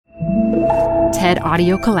TED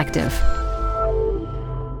Audio Collective.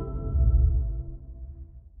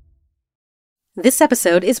 This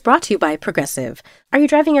episode is brought to you by Progressive. Are you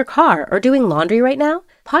driving your car or doing laundry right now?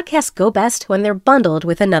 Podcasts go best when they're bundled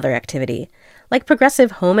with another activity. Like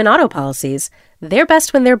Progressive home and auto policies, they're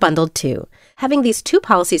best when they're bundled too. Having these two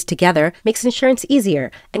policies together makes insurance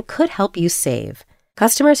easier and could help you save.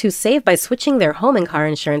 Customers who save by switching their home and car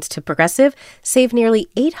insurance to Progressive save nearly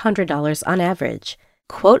 $800 on average.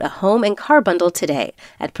 Quote a home and car bundle today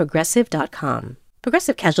at Progressive.com.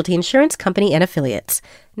 Progressive Casualty Insurance Company and Affiliates.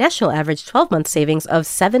 National average 12-month savings of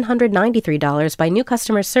 $793 by new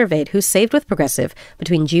customers surveyed who saved with Progressive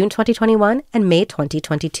between June 2021 and May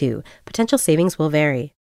 2022. Potential savings will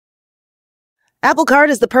vary. Apple Card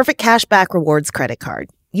is the perfect cashback rewards credit card.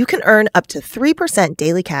 You can earn up to 3%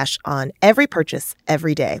 daily cash on every purchase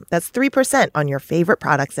every day. That's 3% on your favorite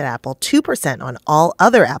products at Apple, 2% on all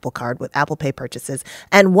other Apple Card with Apple Pay purchases,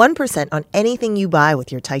 and 1% on anything you buy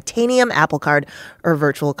with your titanium Apple Card or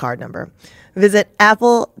virtual card number. Visit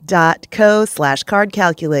apple.co/card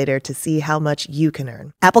calculator to see how much you can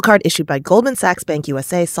earn. Apple Card issued by Goldman Sachs Bank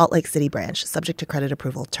USA, Salt Lake City branch, subject to credit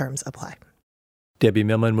approval. Terms apply. Debbie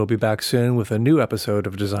Millman will be back soon with a new episode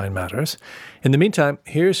of Design Matters. In the meantime,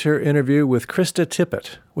 here's her interview with Krista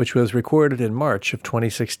Tippet, which was recorded in March of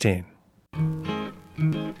 2016.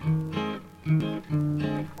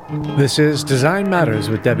 This is Design Matters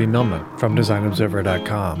with Debbie Millman from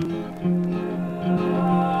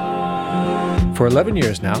DesignObserver.com. For 11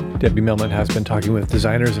 years now, Debbie Millman has been talking with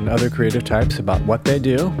designers and other creative types about what they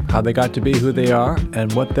do, how they got to be who they are,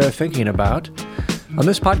 and what they're thinking about. On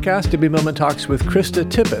this podcast, Debbie Millman talks with Krista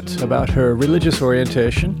Tippet about her religious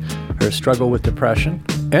orientation, her struggle with depression,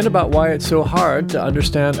 and about why it's so hard to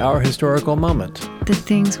understand our historical moment. The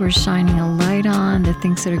things we're shining a light on, the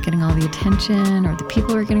things that are getting all the attention, or the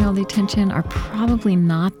people who are getting all the attention, are probably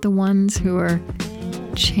not the ones who are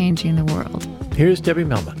changing the world. Here's Debbie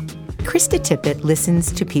Millman. Krista Tippet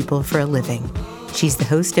listens to people for a living. She's the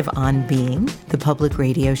host of On Being, the public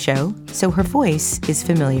radio show, so her voice is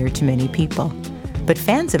familiar to many people. But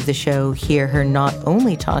fans of the show hear her not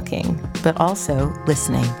only talking, but also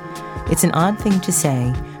listening. It's an odd thing to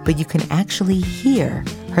say, but you can actually hear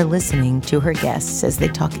her listening to her guests as they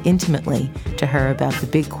talk intimately to her about the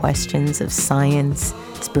big questions of science,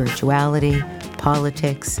 spirituality,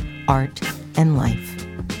 politics, art, and life.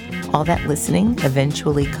 All that listening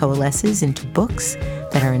eventually coalesces into books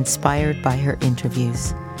that are inspired by her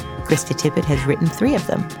interviews. Krista Tippet has written 3 of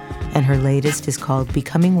them, and her latest is called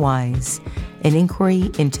Becoming Wise, an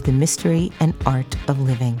inquiry into the mystery and art of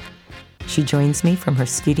living. She joins me from her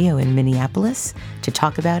studio in Minneapolis to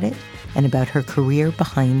talk about it and about her career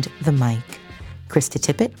behind the mic. Krista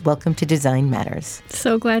Tippet, welcome to Design Matters.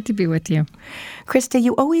 So glad to be with you. Krista,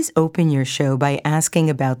 you always open your show by asking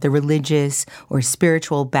about the religious or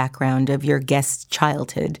spiritual background of your guest's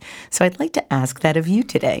childhood. So I'd like to ask that of you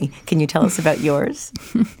today. Can you tell us about yours?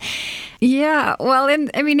 Yeah, well,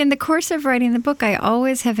 in the course of writing the book, I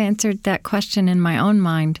always have answered that question in my own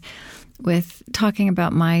mind with talking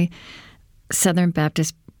about my Southern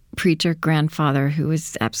Baptist preacher grandfather, who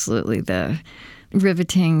was absolutely the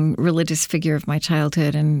riveting religious figure of my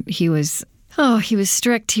childhood. And he was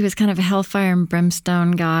strict. He was kind of a hellfire and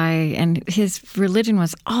brimstone guy. And his religion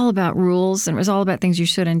was all about rules, and it was all about things you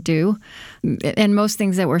shouldn't do. And most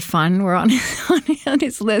things that were fun were on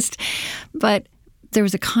his list. But there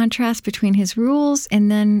was a contrast between his rules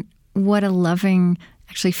and then what a loving,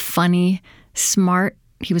 actually funny, smart.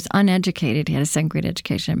 He was uneducated. He had a second-grade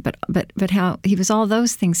education, but how he was all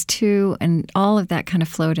those things too, and all of that kind of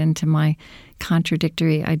flowed into my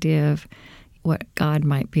contradictory idea of what God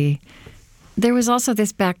might be. There was also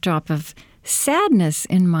this backdrop of sadness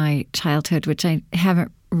in my childhood, which I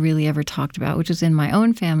haven't really ever talked about, which was in my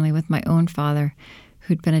own family with my own father,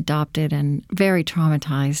 who'd been adopted and very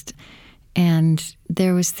traumatized. And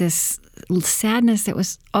there was this sadness that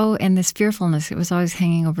was, and this fearfulness that was always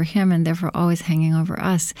hanging over him and therefore always hanging over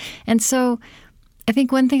us. And so I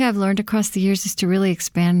think one thing I've learned across the years is to really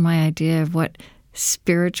expand my idea of what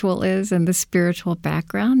spiritual is and the spiritual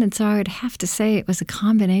background. And so I would have to say it was a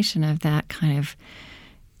combination of that kind of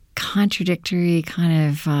contradictory, kind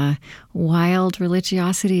of wild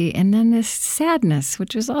religiosity, and then this sadness,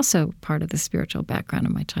 which was also part of the spiritual background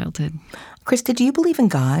of my childhood. Krista, do you believe in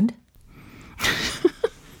God?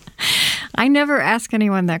 I never ask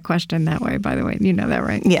anyone that question that way, by the way. You know that,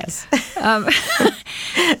 right? Yes.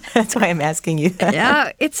 That's why I'm asking you that.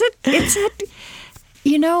 Yeah,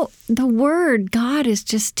 the word God is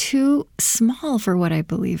just too small for what I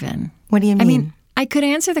believe in. What do you mean? I mean, I could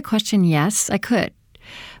answer the question, yes, I could.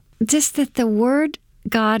 Just that the word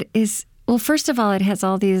God is Well, first of all, it has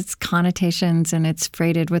all these connotations, and it's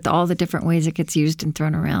freighted with all the different ways it gets used and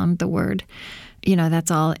thrown around, the word. That's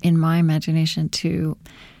all in my imagination, too.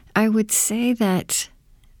 I would say that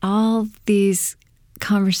all these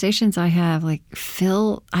conversations I have, I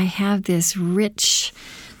have this rich,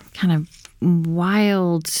 kind of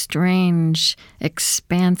wild, strange,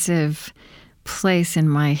 expansive place in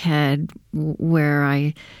my head where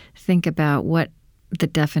I think about what the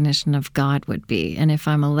definition of God would be. And if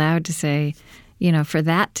I'm allowed to say, for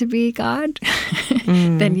that to be God,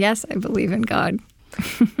 then yes, I believe in God.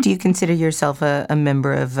 Do you consider yourself a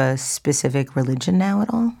member of a specific religion now at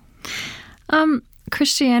all?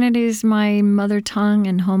 Christianity is my mother tongue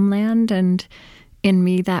and homeland, and in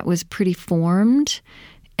me that was pretty formed,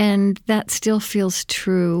 and that still feels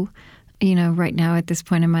true. Right now at this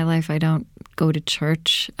point in my life, I don't go to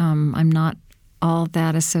church. I'm not all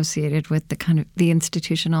that associated with the kind of the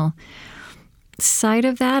institutional side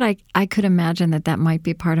of that. I could imagine that might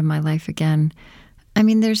be part of my life again. I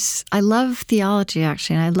mean, I love theology,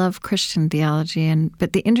 actually, and I love Christian theology.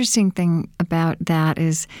 But the interesting thing about that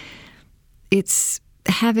is it's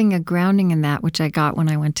having a grounding in that, which I got when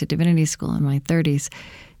I went to divinity school in my 30s,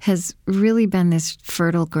 has really been this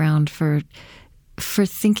fertile ground for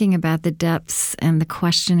thinking about the depths and the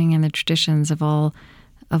questioning and the traditions of all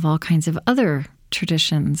kinds of other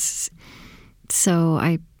traditions. So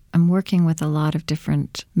I'm working with a lot of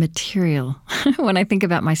different material when I think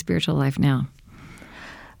about my spiritual life now.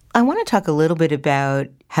 I want to talk a little bit about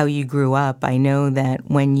how you grew up. I know that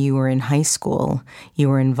when you were in high school, you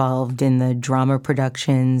were involved in the drama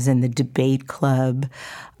productions and the debate club.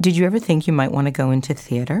 Did you ever think you might want to go into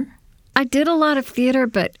theater? I did a lot of theater,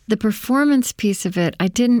 but the performance piece of it, I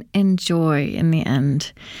didn't enjoy in the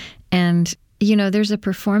end. And, there's a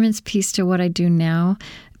performance piece to what I do now,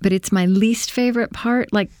 but it's my least favorite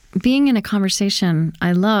part. Like being in a conversation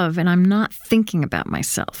I love, and I'm not thinking about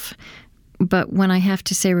myself. But when I have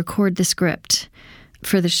to, say, record the script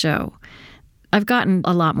for the show, I've gotten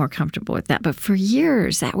a lot more comfortable with that. But for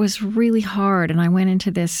years, that was really hard, and I went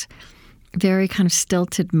into this very kind of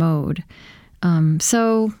stilted mode.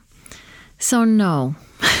 So no.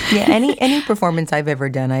 Yeah, any performance I've ever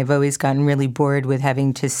done, I've always gotten really bored with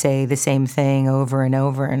having to say the same thing over and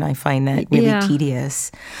over, and I find that really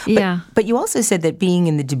tedious. But you also said that being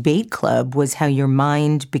in the debate club was how your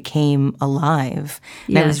mind became alive.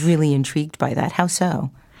 And I was really intrigued by that. How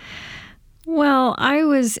so? Well, I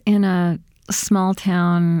was in a small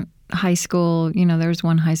town high school. There was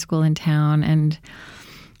one high school in town, and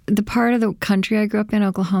the part of the country I grew up in,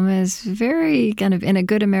 Oklahoma, is very kind of in a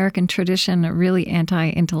good American tradition, a really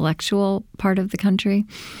anti-intellectual part of the country.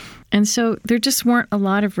 And so there just weren't a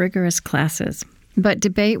lot of rigorous classes. But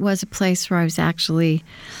debate was a place where I was actually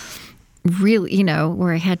really,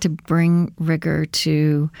 where I had to bring rigor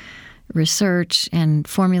to research and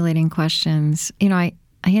formulating questions. I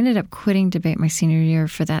ended up quitting debate my senior year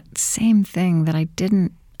for that same thing, that I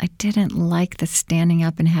didn't like the standing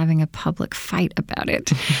up and having a public fight about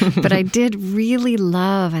it. But I did really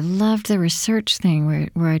loved the research thing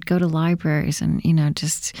where I'd go to libraries and,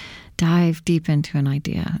 just dive deep into an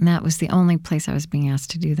idea. And that was the only place I was being asked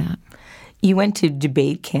to do that. You went to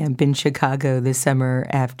debate camp in Chicago this summer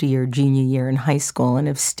after your junior year in high school and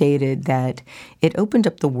have stated that it opened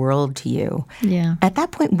up the world to you. Yeah. At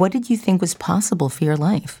that point, what did you think was possible for your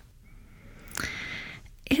life?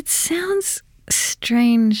 It sounds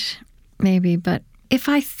strange, maybe, but if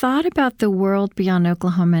I thought about the world beyond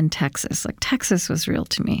Oklahoma and Texas, like Texas was real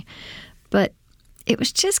to me, but it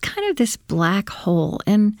was just kind of this black hole.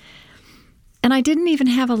 And I didn't even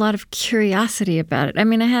have a lot of curiosity about it. I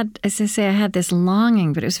mean, I had this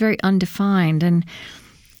longing, but it was very undefined. And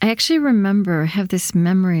I actually have this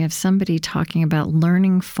memory of somebody talking about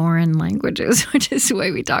learning foreign languages, which is the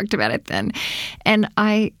way we talked about it then. And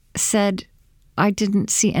I said I didn't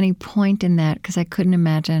see any point in that because I couldn't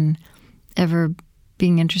imagine ever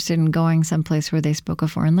being interested in going someplace where they spoke a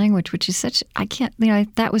foreign language, which is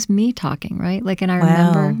that was me talking, right? And I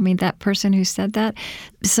remember, that person who said that.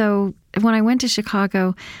 So when I went to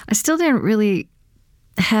Chicago, I still didn't really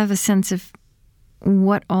have a sense of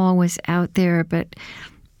what all was out there, but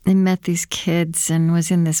I met these kids and was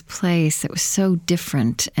in this place that was so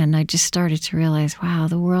different. And I just started to realize, wow,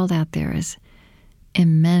 the world out there is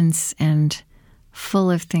immense and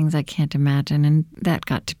full of things I can't imagine, and that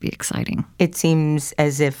got to be exciting. It seems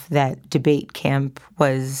as if that debate camp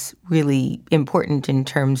was really important in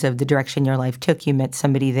terms of the direction your life took. You met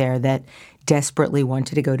somebody there that desperately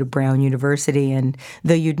wanted to go to Brown University, and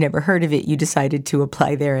though you'd never heard of it, you decided to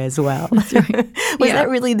apply there as well. That's right. Was that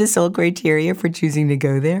really the sole criteria for choosing to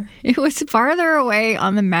go there? It was farther away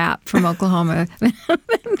on the map from Oklahoma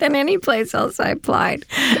than any place else I applied.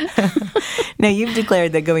 Now, you've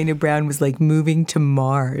declared that going to Brown was like moving to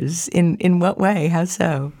Mars. In what way? How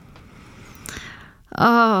so?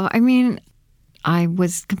 Oh, I mean, I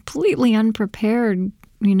was completely unprepared.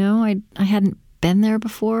 I hadn't been there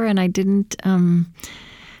before, and I didn't,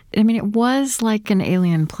 it was like an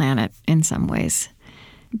alien planet in some ways.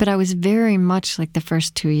 But I was very much like the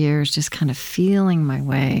first 2 years, just kind of feeling my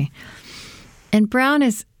way. And Brown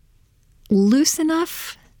is loose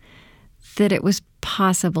enough that it was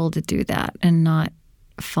possible to do that and not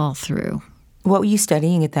fall through. What were you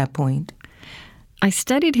studying at that point? I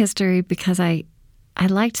studied history because I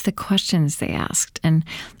liked the questions they asked. And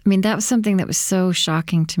that was something that was so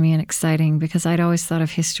shocking to me and exciting because I'd always thought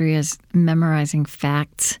of history as memorizing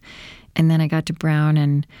facts. And then I got to Brown,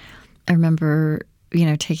 and I remember,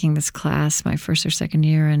 taking this class my first or second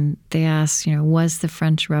year, and they asked, was the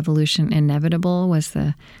French Revolution inevitable? Was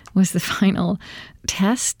the final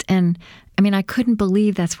test? And I couldn't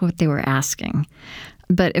believe that's what they were asking.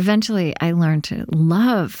 But eventually I learned to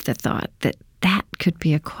love the thought that could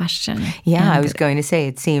be a question. Yeah, and I was going to say,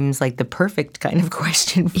 it seems like the perfect kind of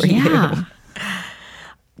question for you.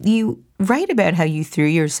 You write about how you threw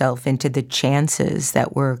yourself into the chances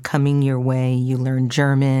that were coming your way. You learned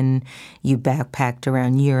German, you backpacked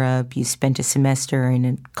around Europe, you spent a semester in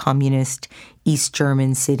a communist East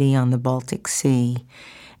German city on the Baltic Sea.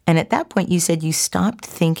 And at that point, you said you stopped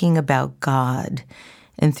thinking about God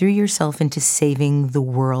and threw yourself into saving the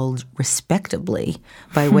world respectably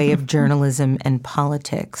by way of journalism and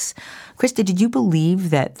politics. Krista, did you believe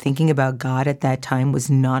that thinking about God at that time was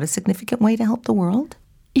not a significant way to help the world?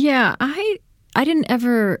 Yeah, I didn't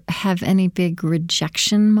ever have any big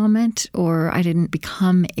rejection moment, or I didn't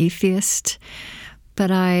become atheist,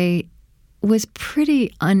 but I was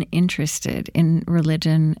pretty uninterested in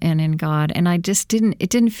religion and in God, and it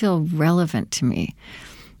didn't feel relevant to me.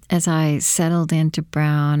 As I settled into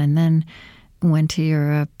Brown and then went to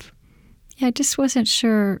Europe, I just wasn't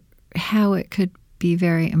sure how it could be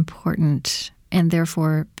very important and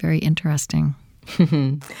therefore very interesting.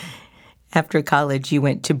 After college, you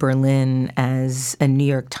went to Berlin as a New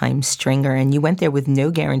York Times stringer, and you went there with no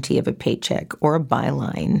guarantee of a paycheck or a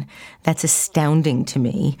byline. That's astounding to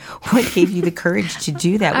me. What gave you the courage to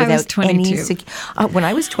do that without I was 22. When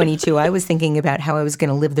I was 22, I was thinking about how I was going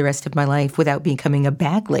to live the rest of my life without becoming a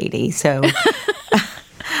bag lady. So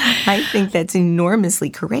I think that's enormously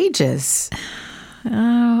courageous.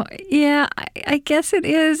 Oh, yeah, I guess it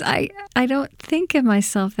is. I don't think of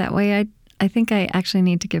myself that way. I think I actually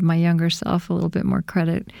need to give my younger self a little bit more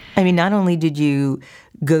credit. Not only did you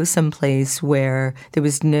go someplace where there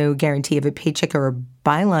was no guarantee of a paycheck or a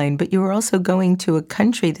byline, but you were also going to a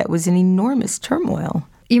country that was in enormous turmoil.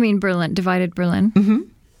 You mean Berlin, divided Berlin? Mm-hmm.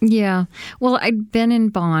 Yeah. Well, I'd been in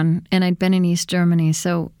Bonn and I'd been in East Germany,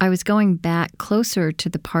 so I was going back closer to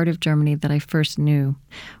the part of Germany that I first knew.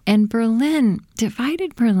 And Berlin,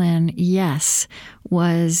 divided Berlin, yes,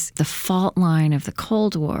 was the fault line of the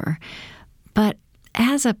Cold War. But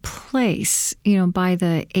as a place, by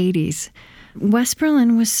the 80s, West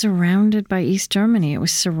Berlin was surrounded by East Germany. It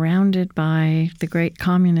was surrounded by the great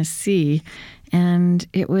communist sea. And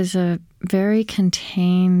it was a very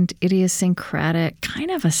contained, idiosyncratic,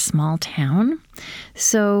 kind of a small town.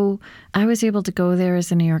 So I was able to go there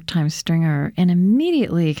as a New York Times stringer and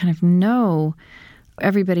immediately kind of know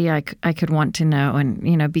everybody I could want to know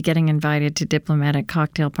and, be getting invited to diplomatic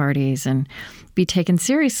cocktail parties and be taken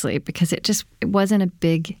seriously because it wasn't a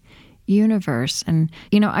big universe. And,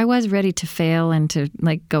 I was ready to fail and to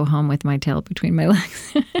go home with my tail between my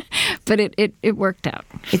legs. But it worked out.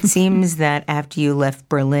 It seems that after you left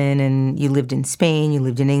Berlin and you lived in Spain, you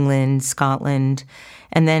lived in England, Scotland,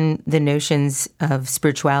 and then the notions of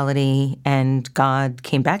spirituality and God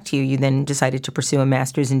came back to you. You then decided to pursue a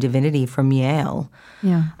master's in divinity from Yale.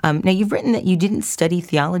 Yeah. Now, you've written that you didn't study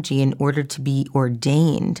theology in order to be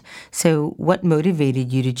ordained. So what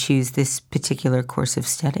motivated you to choose this particular course of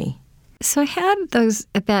study? So I had those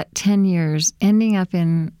about 10 years ending up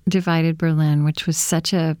in divided Berlin, which was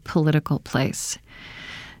such a political place.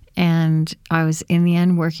 And I was, in the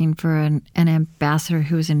end, working for an ambassador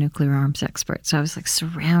who was a nuclear arms expert. So I was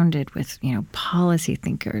surrounded with, policy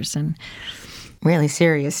thinkers and really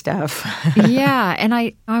serious stuff. Yeah. And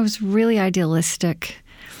I was really idealistic.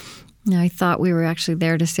 I thought we were actually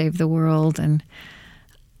there to save the world. And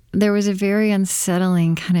there was a very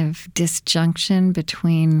unsettling kind of disjunction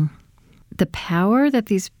between the power that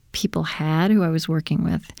these people had who I was working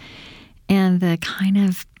with and the kind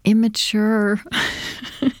of immature,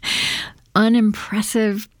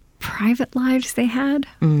 unimpressive private lives they had.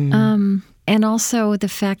 And also the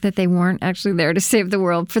fact that they weren't actually there to save the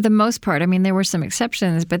world for the most part. I mean, there were some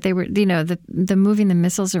exceptions, but they were, the moving the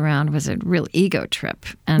missiles around was a real ego trip.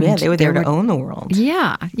 And yeah, they were there to own the world.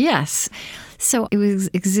 Yeah, yes. So it was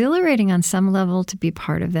exhilarating on some level to be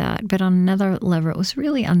part of that, but on another level, it was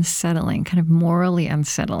really unsettling, kind of morally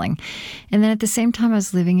unsettling. And then at the same time, I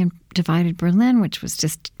was living in divided Berlin, which was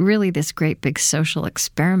just really this great big social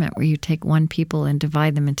experiment where you take one people and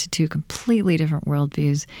divide them into two completely different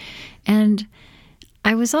worldviews. And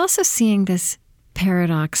I was also seeing this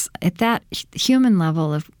paradox at that human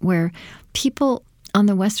level of where people on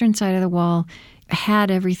the Western side of the wall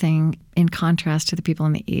had everything in contrast to the people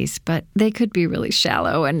in the East, but they could be really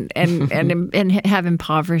shallow and have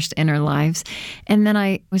impoverished inner lives. And then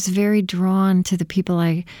I was very drawn to the people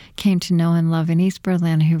I came to know and love in East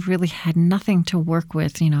Berlin who really had nothing to work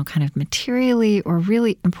with, kind of materially or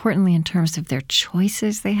really importantly in terms of their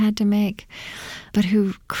choices they had to make, but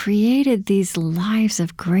who created these lives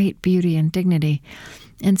of great beauty and dignity.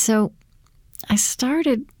 And so I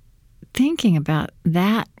started thinking about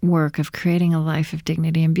that work of creating a life of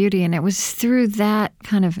dignity and beauty. And it was through that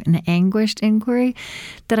kind of an anguished inquiry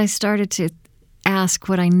that I started to ask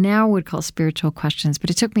what I now would call spiritual questions. But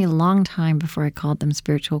it took me a long time before I called them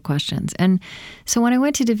spiritual questions. And so when I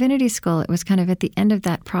went to divinity school, it was kind of at the end of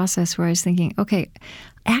that process where I was thinking, okay,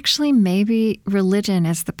 actually maybe religion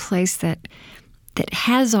is the place that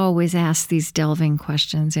has always asked these delving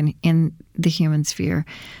questions in the human sphere.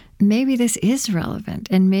 Maybe this is relevant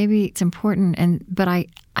and maybe it's important, but I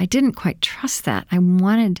didn't quite trust that. I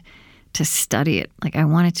wanted to study it. Like I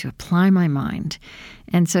wanted to apply my mind.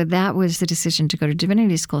 And so that was the decision to go to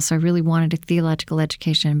divinity school. So I really wanted a theological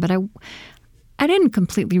education. But I didn't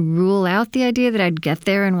completely rule out the idea that I'd get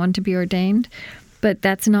there and want to be ordained. But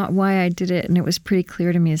that's not why I did it. And it was pretty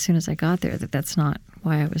clear to me as soon as I got there that that's not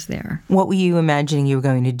why I was there. What were you imagining you were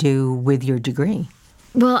going to do with your degree?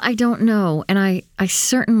 Well, I don't know. And I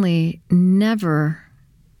certainly never,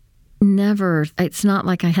 it's not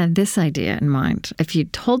like I had this idea in mind. If you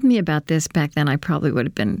told me about this back then, I probably would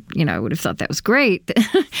have been, I would have thought that was great.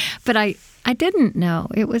 But I didn't know.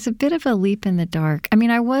 It was a bit of a leap in the dark. I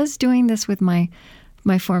mean, I was doing this with my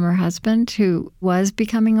former husband who was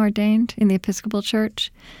becoming ordained in the Episcopal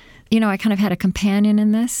Church. I kind of had a companion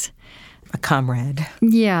in this. A comrade.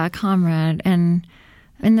 Yeah, a comrade.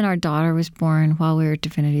 And then our daughter was born while we were at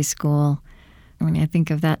divinity school. I mean, I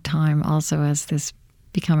think of that time also as this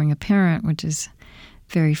becoming a parent, which is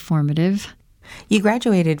very formative. You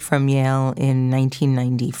graduated from Yale in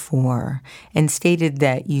 1994 and stated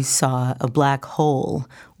that you saw a black hole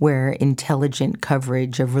where intelligent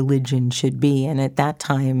coverage of religion should be. And at that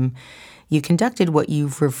time, you conducted what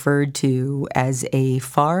you've referred to as a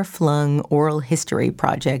far-flung oral history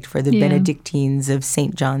project for the Benedictines of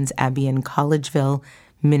St. John's Abbey in Collegeville,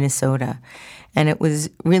 Minnesota. And it was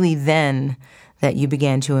really then that you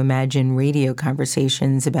began to imagine radio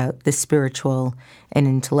conversations about the spiritual and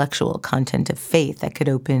intellectual content of faith that could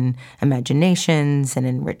open imaginations and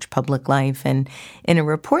enrich public life. And in a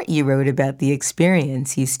report you wrote about the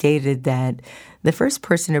experience, you stated that the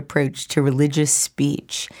first-person approach to religious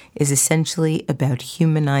speech is essentially about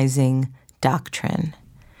humanizing doctrine.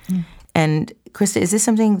 Mm. And Krista, is this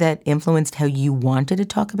something that influenced how you wanted to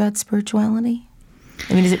talk about spirituality?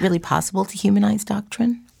 I mean, is it really possible to humanize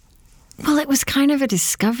doctrine? Well, it was kind of a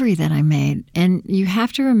discovery that I made. And you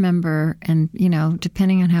have to remember, and,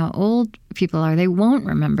 depending on how old people are, they won't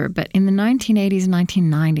remember. But in the 1980s,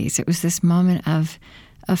 1990s, it was this moment of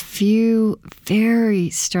a few very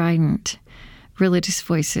strident religious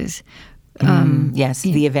voices.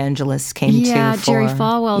 The evangelists came to. Yeah, Jerry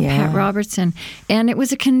Falwell, Pat Robertson. And it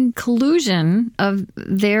was a conclusion of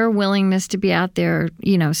their willingness to be out there,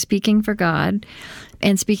 speaking for God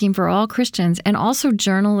and speaking for all Christians, and also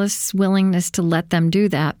journalists' willingness to let them do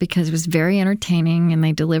that because it was very entertaining and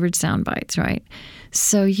they delivered sound bites, right?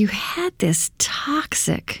 So you had this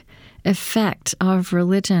toxic effect of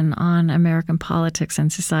religion on American politics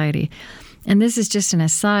and society. And this is just an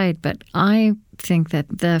aside, but I think that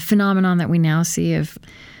the phenomenon that we now see of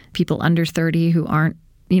people under 30 who aren't,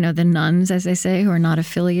 the nuns, as they say, who are not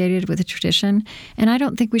affiliated with a tradition. And I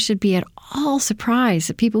don't think we should be at all surprised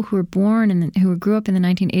that people who were born and who grew up in the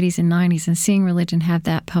 1980s and 90s and seeing religion have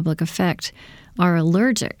that public effect are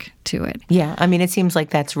allergic to it. Yeah, I mean, it seems like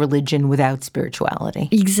that's religion without spirituality.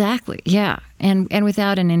 Exactly, yeah. And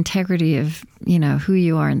without an integrity of, who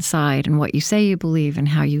you are inside and what you say you believe and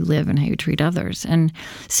how you live and how you treat others. And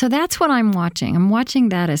so that's what I'm watching. I'm watching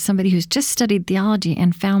that as somebody who's just studied theology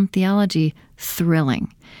and found theology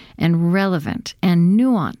thrilling and relevant and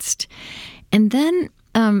nuanced. And then,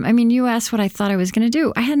 you asked what I thought I was going to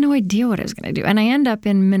do. I had no idea what I was going to do. And I end up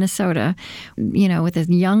in Minnesota, with a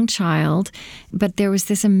young child. But there was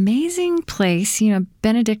this amazing place,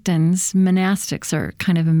 Benedictines, monastics are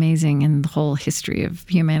kind of amazing in the whole history of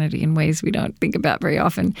humanity in ways we don't think about very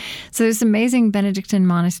often. So there's this amazing Benedictine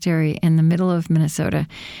monastery in the middle of Minnesota.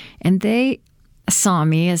 And they saw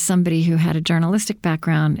me as somebody who had a journalistic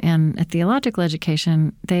background and a theological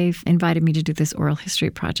education. They've invited me to do this oral history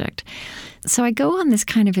project. So I go on this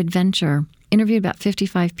kind of adventure, interviewed about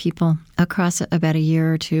 55 people across about a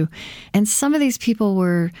year or two. And some of these people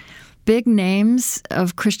were big names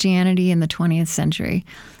of Christianity in the 20th century.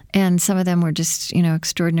 And some of them were just,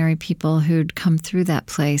 extraordinary people who'd come through that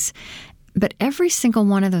place. But every single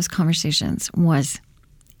one of those conversations was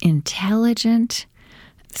intelligent,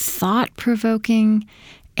 thought-provoking,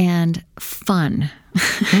 and fun.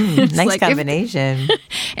 Nice combination.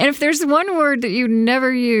 And if there's one word that you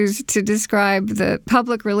never use to describe the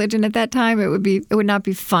public religion at that time, it would not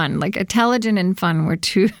be fun. Like intelligent and fun were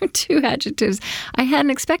two adjectives I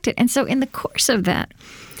hadn't expected. And so in the course of that,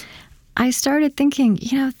 I started thinking,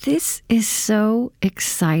 this is so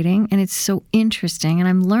exciting and it's so interesting and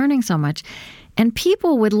I'm learning so much. And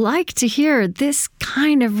people would like to hear this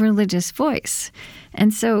kind of religious voice.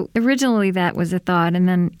 And so originally that was a thought. And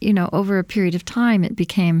then, over a period of time, it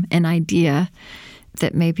became an idea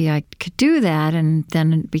that maybe I could do that. And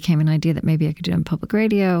then it became an idea that maybe I could do it on public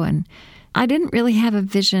radio. And I didn't really have a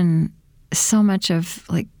vision so much of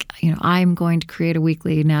I'm going to create a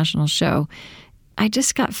weekly national show. I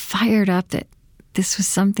just got fired up that this was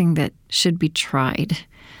something that should be tried.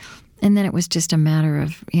 And then it was just a matter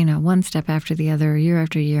of, one step after the other, year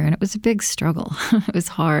after year. And it was a big struggle. It was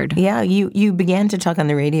hard. Yeah, you began to talk on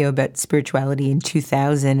the radio about spirituality in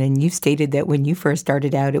 2000. And you stated that when you first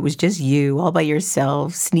started out, it was just you all by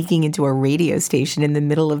yourself sneaking into a radio station in the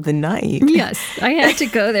middle of the night. Yes, I had to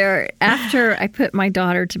go there after I put my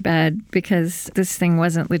daughter to bed because this thing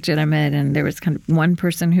wasn't legitimate. And there was kind of one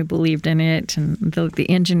person who believed in it. And the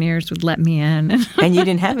engineers would let me in. And you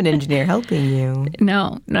didn't have an engineer helping you.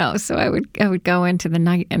 No. So I would go into the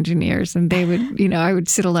night engineers and they would, I would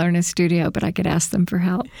sit alone in a studio, but I could ask them for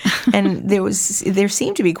help. And there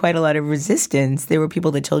seemed to be quite a lot of resistance. There were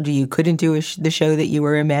people that told you couldn't do the show that you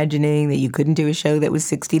were imagining, that you couldn't do a show that was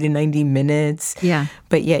 60 to 90 minutes. Yeah.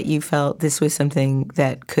 But yet you felt this was something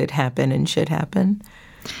that could happen and should happen.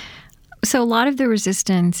 So a lot of the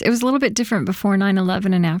resistance, it was a little bit different before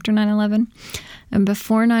 9/11 and after 9/11. And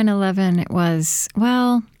before 9/11, it was,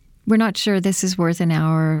 we're not sure this is worth an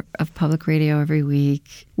hour of public radio every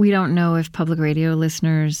week. We don't know if public radio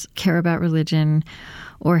listeners care about religion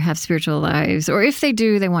or have spiritual lives, or if they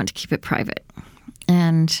do, they want to keep it private.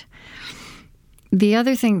 And the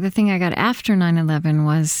thing I got after 9/11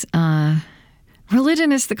 was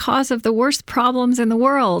religion is the cause of the worst problems in the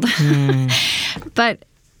world. But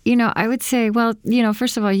I would say,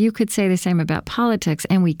 first of all, you could say the same about politics,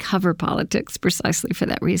 and we cover politics precisely for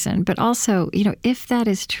that reason. But also, if that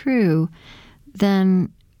is true,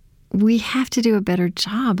 then we have to do a better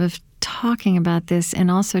job of talking about this and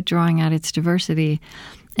also drawing out its diversity.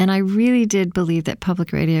 And I really did believe that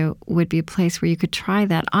public radio would be a place where you could try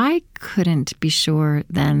that. I couldn't be sure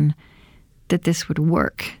then that this would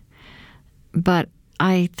work. But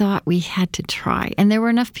I thought we had to try. And there were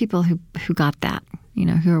enough people who got that.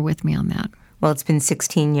 Who are with me on that. Well, it's been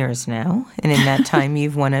 16 years now, and in that time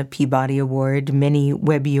you've won a Peabody Award, many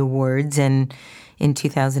Webby Awards, and in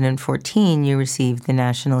 2014 you received the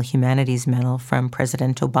National Humanities Medal from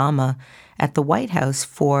President Obama at the White House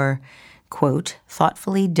for, quote,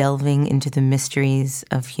 thoughtfully delving into the mysteries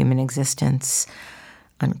of human existence,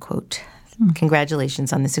 unquote.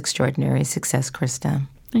 Congratulations on this extraordinary success, Krista.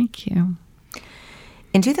 Thank you.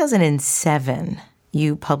 In 2007,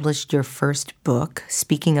 you published your first book,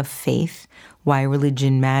 Speaking of Faith, Why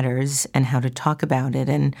Religion Matters and How to Talk About It.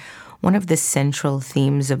 And one of the central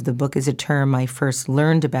themes of the book is a term I first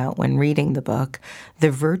learned about when reading the book, the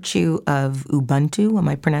virtue of Ubuntu. Am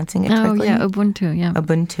I pronouncing it correctly? Oh, yeah, Ubuntu, yeah.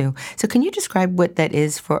 Ubuntu. So can you describe what that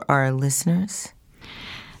is for our listeners?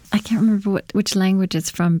 I can't remember which language it's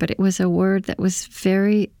from, but it was a word that was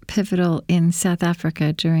very pivotal in South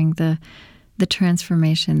Africa during the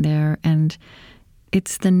transformation there. And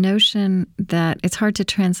it's the notion that, it's hard to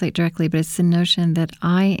translate directly, but it's the notion that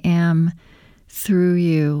I am through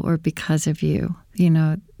you or because of you,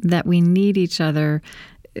 that we need each other,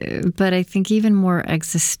 but I think even more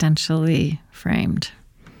existentially framed,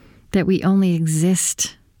 that we only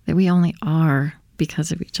exist, that we only are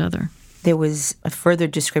because of each other. There was a further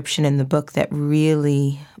description in the book that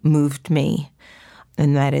really moved me.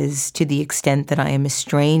 And that is, to the extent that I am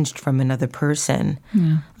estranged from another person,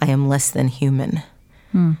 I am less than human.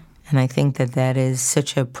 And I think that that is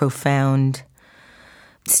such a profound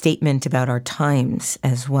statement about our times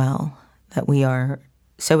as well, that we are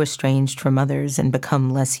so estranged from others and become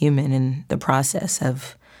less human in the process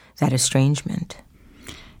of that estrangement.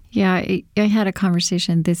 Yeah, I had a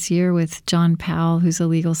conversation this year with John Powell, who's a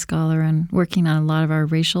legal scholar and working on a lot of our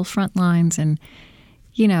racial front lines. And,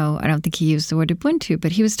 I don't think he used the word Ubuntu,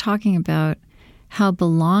 but he was talking about how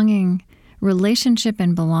relationship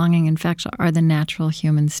and belonging, in fact, are the natural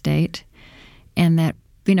human state. And that,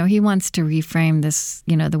 he wants to reframe this,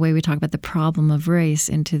 the way we talk about the problem of race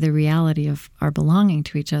into the reality of our belonging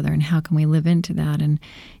to each other and how can we live into that. And,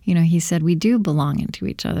 he said we do belong into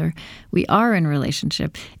each other. We are in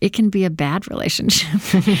relationship. It can be a bad relationship,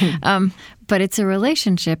 but it's a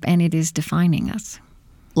relationship and it is defining us.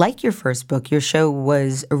 Like your first book, your show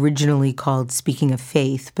was originally called Speaking of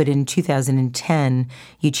Faith, but in 2010,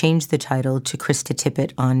 you changed the title to Krista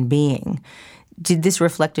Tippet on Being. Did this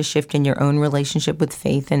reflect a shift in your own relationship with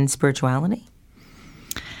faith and spirituality?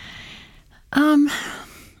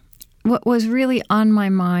 What was really on my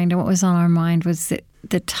mind and what was on our mind was that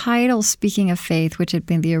the title Speaking of Faith, which had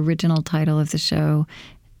been the original title of the show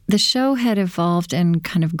had evolved and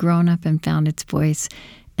kind of grown up and found its voice.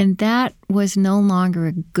 And that was no longer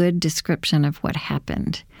a good description of what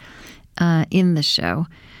happened in the show.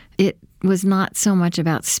 It was not so much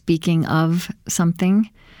about speaking of something.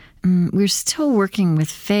 We're still working with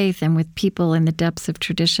faith and with people in the depths of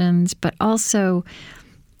traditions, but also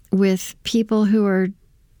with people who are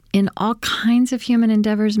in all kinds of human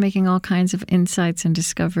endeavors, making all kinds of insights and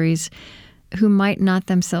discoveries, who might not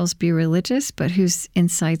themselves be religious, but whose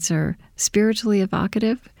insights are spiritually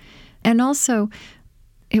evocative. And also,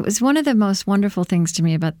 it was one of the most wonderful things to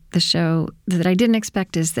me about the show that I didn't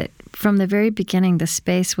expect is that from the very beginning, the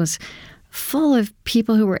space was full of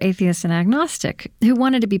people who were atheists and agnostic, who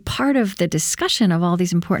wanted to be part of the discussion of all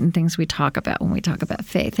these important things we talk about when we talk about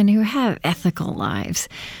faith, and who have ethical lives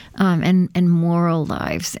and moral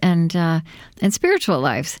lives and spiritual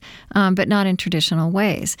lives, but not in traditional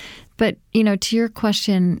ways. But, to your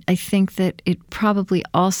question, I think that it probably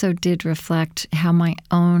also did reflect how my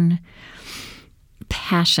own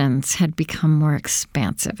passions had become more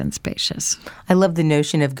expansive and spacious. I love the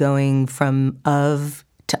notion of going from of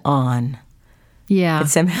to on. Yeah. It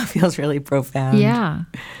somehow feels really profound. Yeah.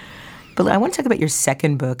 But I want to talk about your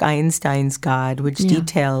second book, Einstein's God, which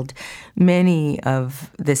detailed many of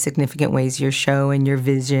the significant ways your show and your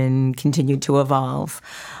vision continued to evolve.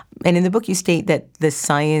 And in the book, you state that the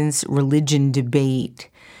science-religion debate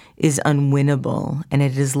is unwinnable and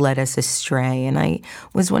it has led us astray. And I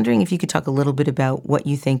was wondering if you could talk a little bit about what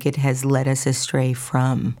you think it has led us astray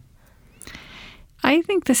from. I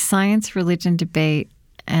think the science-religion debate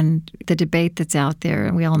and the debate that's out there,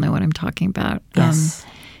 and we all know what I'm talking about, yes.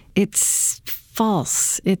 It's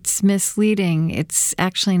false. It's misleading. It's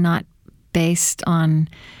actually not based on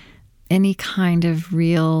any kind of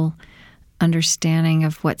real understanding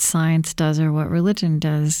of what science does or what religion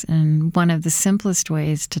does. And one of the simplest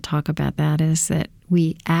ways to talk about that is that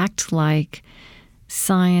we act like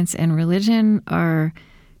science and religion are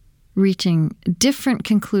reaching different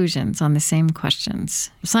conclusions on the same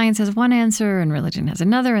questions. Science has one answer and religion has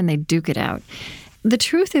another, and they duke it out. The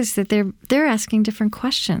truth is that they're asking different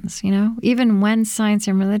questions, even when science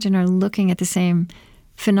and religion are looking at the same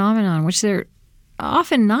phenomenon, which they're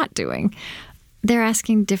often not doing. They're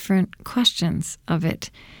asking different questions of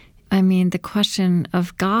it. I mean, the question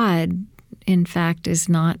of God, in fact, is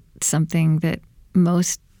not something that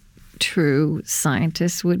most true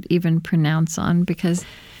scientists would even pronounce on, because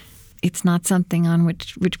it's not something on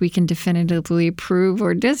which we can definitively prove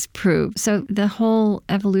or disprove. So the whole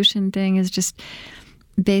evolution thing is just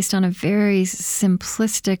based on a very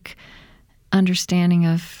simplistic understanding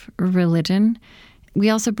of religion. We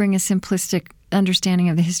also bring a simplistic understanding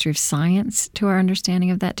of the history of science to our understanding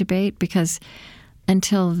of that debate, because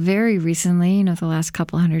until very recently, the last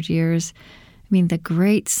couple hundred years, the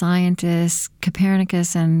great scientists,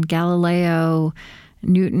 Copernicus and Galileo,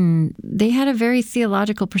 Newton, they had a very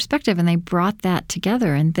theological perspective, and they brought that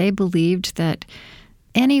together, and they believed that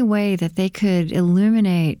any way that they could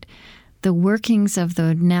illuminate the workings of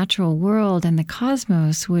the natural world and the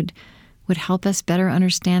cosmos would help us better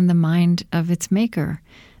understand the mind of its maker.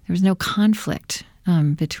 There was no conflict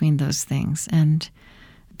between those things. And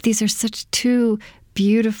these are such two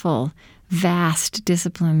beautiful, vast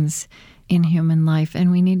disciplines in human life, and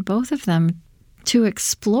we need both of them to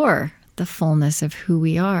explore the fullness of who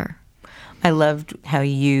we are. I loved how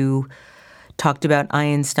you talked about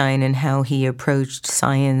Einstein and how he approached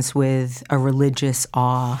science with a religious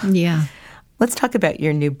awe. Yeah. Let's talk about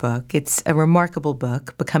your new book. It's a remarkable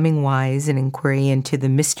book, Becoming Wise, an inquiry into the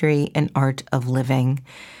mystery and art of living.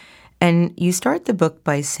 And you start the book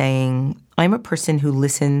by saying, I'm a person who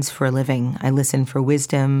listens for a living. I listen for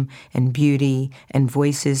wisdom and beauty and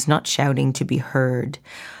voices not shouting to be heard.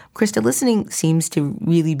 Krista, listening seems to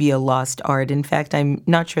really be a lost art. In fact, I'm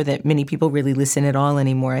not sure that many people really listen at all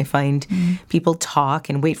anymore. I find people talk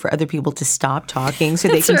and wait for other people to stop talking so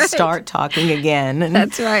they can start talking again. And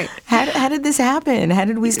that's right. How did this happen? How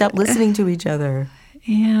did we stop listening to each other?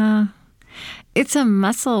 Yeah. It's a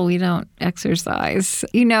muscle we don't exercise.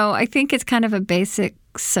 I think it's kind of a basic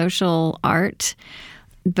social art,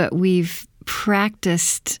 but we've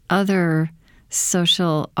practiced other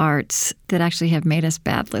social arts that actually have made us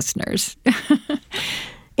bad listeners.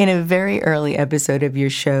 In a very early episode of your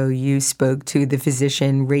show, you spoke to the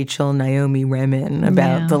physician Rachel Naomi Remen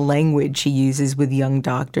about the language she uses with young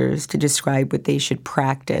doctors to describe what they should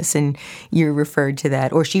practice. And you referred to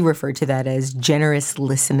that, or she referred to that as generous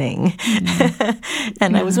listening.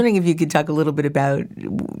 And I was wondering if you could talk a little bit about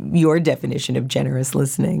your definition of generous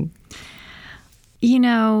listening.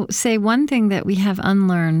 Say one thing that we have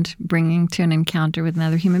unlearned bringing to an encounter with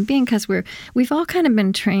another human being, because we've all kind of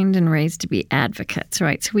been trained and raised to be advocates,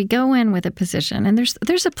 right? So we go in with a position, and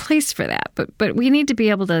there's a place for that, but we need to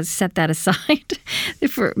be able to set that aside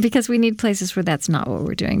because we need places where that's not what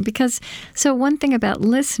we're doing. So one thing about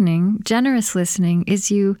listening, generous listening,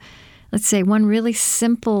 is let's say one really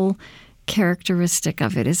simple characteristic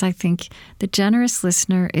of it is I think the generous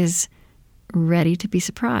listener is ready to be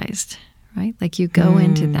surprised. Right? Like you go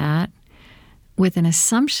into that with an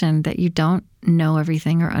assumption that you don't know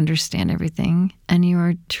everything or understand everything, and you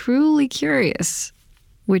are truly curious,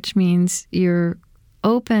 which means you're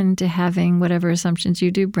open to having whatever assumptions you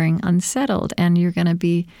do bring unsettled, and you're going to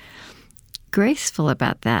be graceful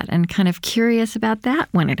about that and kind of curious about that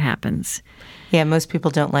when it happens. Yeah, most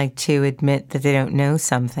people don't like to admit that they don't know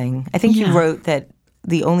something. I think you wrote that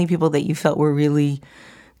the only people that you felt were really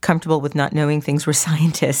comfortable with not knowing things were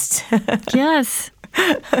scientists. Yes.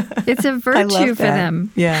 It's a virtue for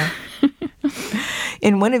them. Yeah.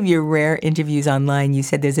 In one of your rare interviews online, you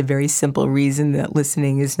said there's a very simple reason that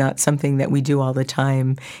listening is not something that we do all the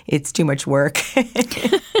time. It's too much work.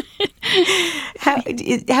 How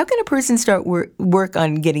can a person start work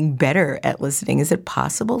on getting better at listening? Is it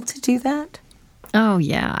possible to do that? Oh,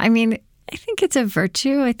 yeah. I think it's a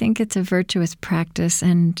virtue. I think it's a virtuous practice,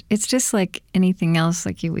 and it's just like anything else.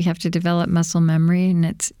 Like we have to develop muscle memory,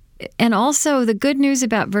 and also the good news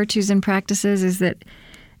about virtues and practices is that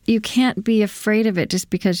you can't be afraid of it just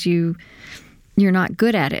because you're not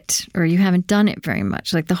good at it or you haven't done it very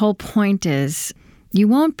much. Like the whole point is you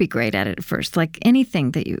won't be great at it at first, like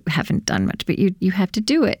anything that you haven't done much, but you have to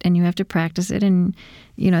do it and you have to practice it, and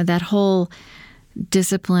that whole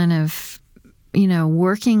discipline of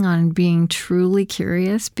working on being truly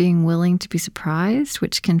curious, being willing to be surprised,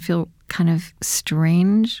 which can feel kind of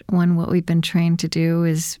strange when what we've been trained to do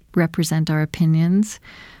is represent our opinions.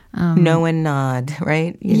 Know and nod,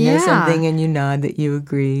 right? You know something and you nod that you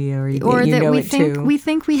agree, or that you know it too. We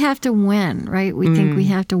think we have to win, right? We think we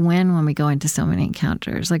have to win when we go into so many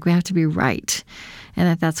encounters. Like we have to be right,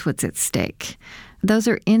 and that's what's at stake. Those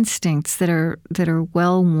are instincts that are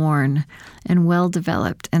well worn and well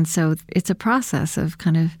developed, and so it's a process of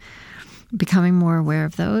kind of becoming more aware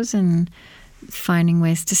of those and finding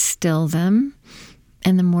ways to still them.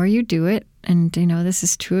 And the more you do it, and this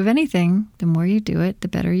is true of anything, the more you do it, the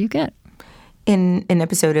better you get. In an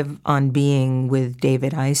episode of On Being with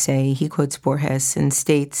David Isay, he quotes Borges and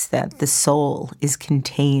states that the soul is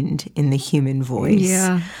contained in the human voice.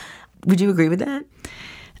 Yeah. Would you agree with that?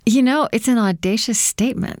 It's an audacious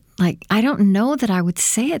statement. Like, I don't know that I would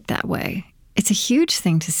say it that way. It's a huge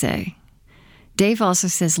thing to say. Dave also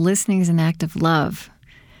says listening is an act of love.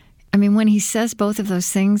 When he says both of those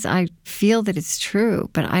things, I feel that it's true,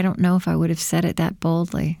 but I don't know if I would have said it that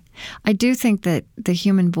boldly. I do think that the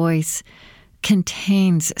human voice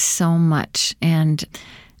contains so much, and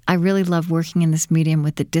I really love working in this medium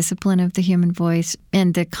with the discipline of the human voice.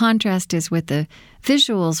 And the contrast is with the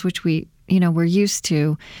visuals, which we're used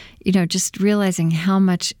to, just realizing how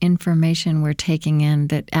much information we're taking in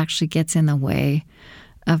that actually gets in the way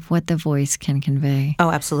of what the voice can convey.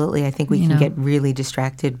 Oh, absolutely. I think we can get really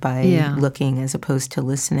distracted by looking as opposed to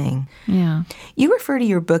listening. Yeah. You refer to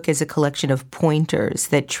your book as a collection of pointers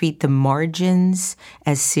that treat the margins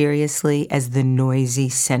as seriously as the noisy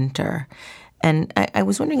center. And I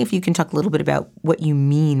was wondering if you can talk a little bit about what you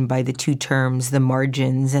mean by the two terms, the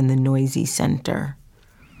margins and the noisy center.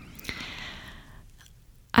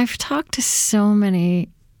 I've talked to so many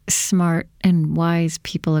smart and wise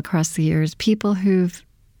people across the years, people who've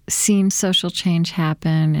seen social change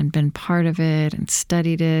happen and been part of it and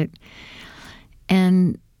studied it.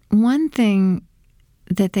 And one thing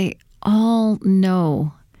that they all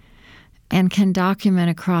know and can document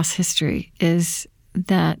across history is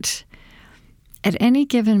that at any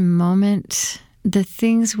given moment, the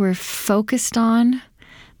things we're focused on,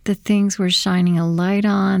 the things we're shining a light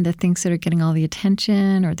on, the things that are getting all the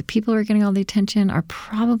attention or the people who are getting all the attention are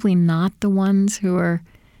probably not the ones who are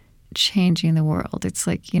changing the world. It's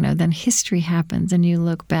like, then history happens and you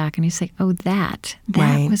look back and you say, oh, that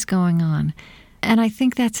Right. was going on. And I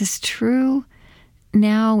think that's as true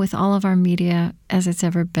now with all of our media as it's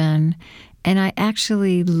ever been. And I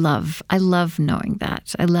love knowing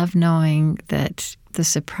that. I love knowing that the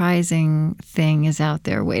surprising thing is out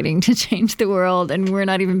there waiting to change the world and we're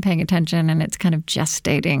not even paying attention and it's kind of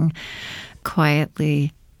gestating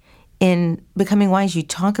quietly. In Becoming Wise, you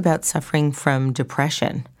talk about suffering from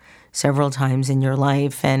depression several times in your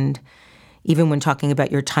life. And even when talking about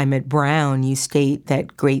your time at Brown, you state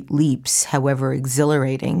that great leaps, however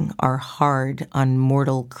exhilarating, are hard on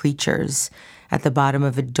mortal creatures. At the bottom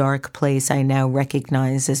of a dark place I now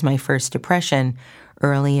recognize as my first depression,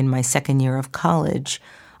 early in my second year of college,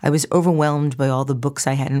 I was overwhelmed by all the books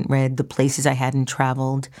I hadn't read, the places I hadn't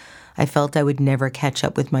traveled. I felt I would never catch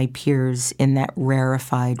up with my peers in that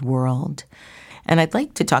rarefied world. And I'd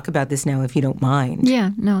like to talk about this now, if you don't mind. Yeah,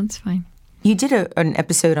 no, it's fine. You did an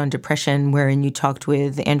episode on depression wherein you talked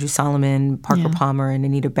with Andrew Solomon, Parker Palmer, and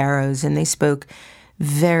Anita Barrows, and they spoke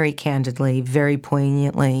very candidly, very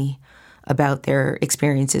poignantly about their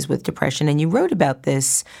experiences with depression. And you wrote about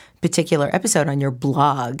this particular episode on your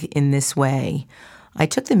blog in this way. I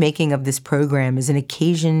took the making of this program as an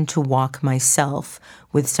occasion to walk myself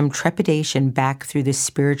with some trepidation back through the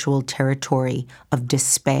spiritual territory of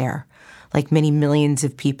despair. Like many millions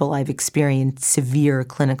of people, I've experienced severe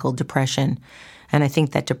clinical depression. And I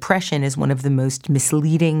think that depression is one of the most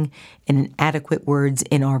misleading and inadequate words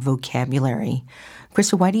in our vocabulary.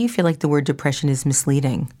 Krista, why do you feel like the word depression is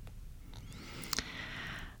misleading?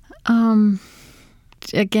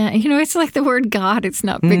 Again, it's like the word God. It's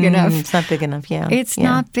not big enough. It's not big enough, yeah. It's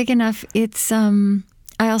not big enough. It's, I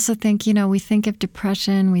also think, we think of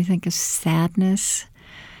depression, we think of sadness,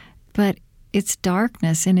 but it's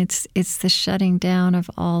darkness and it's the shutting down of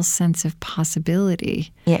all sense of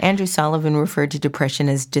possibility. Yeah, Andrew Sullivan referred to depression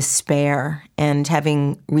as despair. And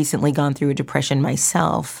having recently gone through a depression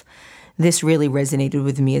myself, this really resonated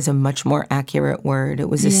with me as a much more accurate word. It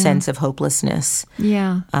was a sense of hopelessness.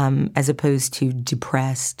 Yeah. As opposed to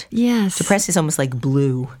depressed. Yes. Depressed is almost like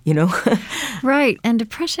blue, Right. And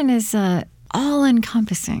depression is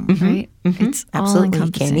all-encompassing, right? Mm-hmm. It's absolutely.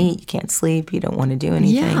 all-encompassing. You can't eat, you can't sleep, you don't want to do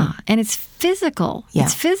anything. Yeah. And it's physical. Yeah.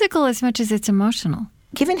 It's physical as much as it's emotional.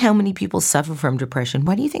 Given how many people suffer from depression,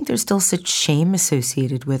 why do you think there's still such shame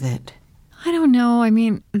associated with it? I don't know. I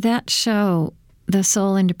mean, that show, The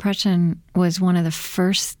Soul in Depression, was one of the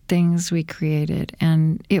first things we created.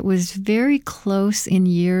 And it was very close in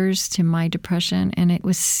years to my depression, and it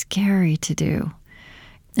was scary to do.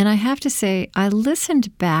 And I have to say, I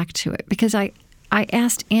listened back to it because I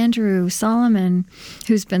asked Andrew Solomon,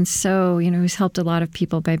 who's been so, who's helped a lot of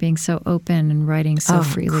people by being so open and writing so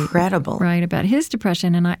freely. Incredible. Right, about his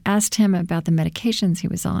depression. And I asked him about the medications he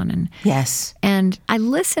was on. And yes. And I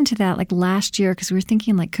listened to that like last year because we were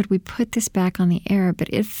thinking, like, could we put this back on the air? But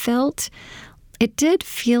it did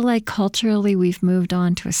feel like culturally we've moved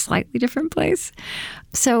on to a slightly different place.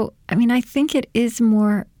 So, I mean, I think it is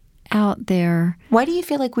more out there. Why do you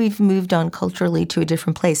feel like we've moved on culturally to a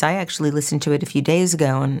different place? I actually listened to it a few days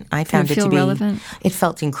ago, and I found it to be relevant. It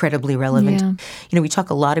felt incredibly relevant. Yeah. We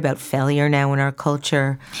talk a lot about failure now in our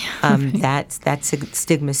culture. Right. That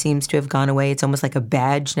stigma seems to have gone away. It's almost like a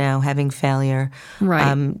badge now, having failure.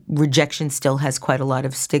 Right. Rejection still has quite a lot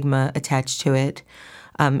of stigma attached to it,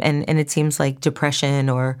 and it seems like depression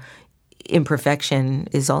or imperfection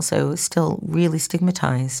is also still really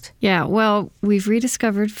stigmatized. Yeah, well, we've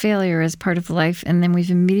rediscovered failure as part of life, and then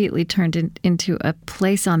we've immediately turned it into a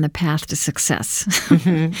place on the path to success.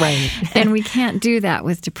 Mm-hmm, right. And we can't do that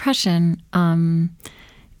with depression.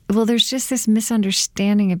 Well, there's just this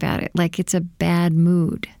misunderstanding about it, like it's a bad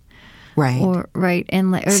mood. Right. Or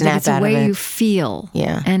that it's a way you feel.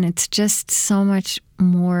 Yeah. And it's just so much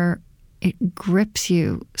more, it grips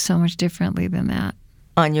you so much differently than that.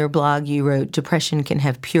 On your blog, you wrote, depression can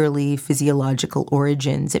have purely physiological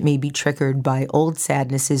origins. It may be triggered by old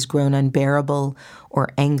sadnesses grown unbearable or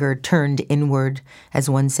anger turned inward, as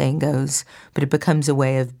one saying goes, but it becomes a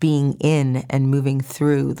way of being in and moving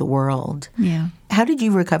through the world. Yeah. How did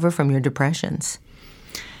you recover from your depressions?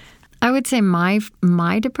 I would say my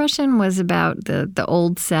depression was about the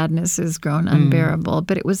old sadness has grown unbearable,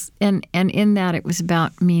 but it was and in that it was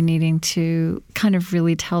about me needing to kind of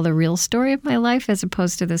really tell the real story of my life as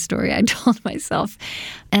opposed to the story I told myself.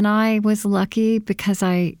 And I was lucky because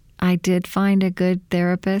I did find a good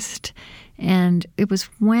therapist, and it was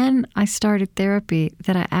when I started therapy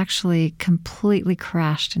that I actually completely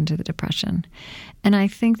crashed into the depression. And I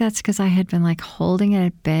think that's because I had been like holding it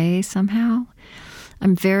at bay somehow.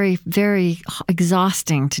 I'm very, very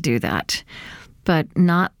exhausting to do that, but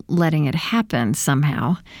not letting it happen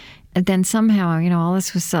somehow. And then somehow, all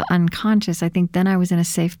this was so unconscious. I think then I was in a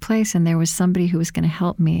safe place and there was somebody who was going to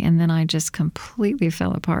help me. And then I just completely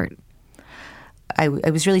fell apart. I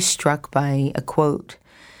was really struck by a quote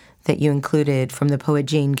that you included from the poet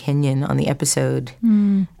Jane Kenyon on the episode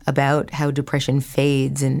about how depression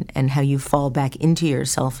fades and how you fall back into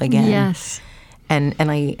yourself again. Yes. And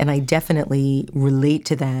I definitely relate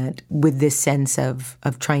to that with this sense of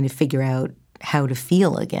trying to figure out how to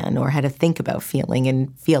feel again, or how to think about feeling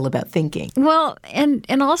and feel about thinking. Well, and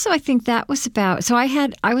also I think that was about, so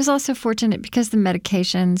I was also fortunate because the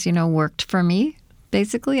medications, worked for me.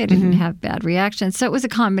 Basically, I didn't have bad reactions. So it was a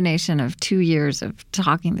combination of 2 years of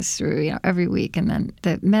talking this through, every week, and then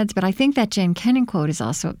the meds. But I think that Jane Kenyon quote is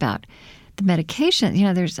also about the medication.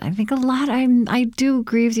 There's, I think, a lot. I do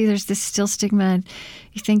agree with you. There's this still stigma.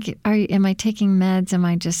 You think, am I taking meds?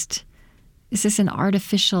 Is this an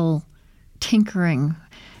artificial tinkering?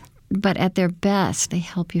 But at their best, they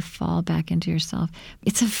help you fall back into yourself.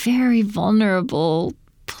 It's a very vulnerable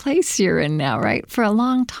place you're in now, right? For a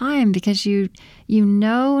long time, because you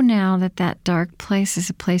know now that dark place is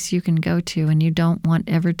a place you can go to, and you don't want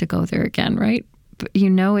ever to go there again, right? But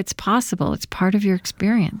it's possible. It's part of your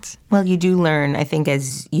experience. Well, you do learn, I think,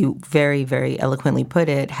 as you very, very eloquently put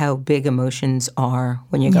it, how big emotions are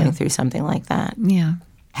when you're going through something like that. Yeah.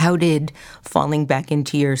 How did falling back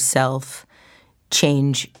into yourself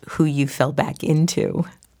change who you fell back into?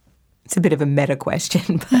 It's a bit of a meta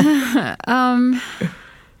question. But.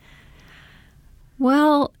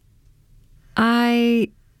 Well, I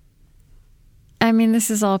mean,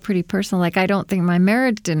 this is all pretty personal. Like, I don't think my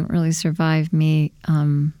marriage didn't really survive me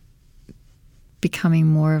becoming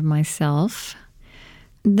more of myself.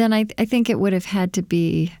 Then I think it would have had to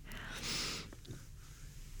be,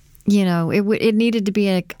 it needed to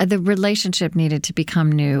be the relationship needed to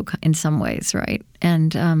become new in some ways, right?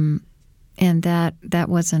 And that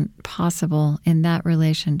wasn't possible in that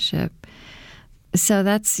relationship. So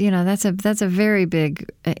that's a very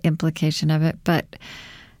big implication of it. But,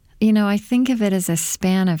 I think of it as a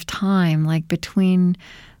span of time, like between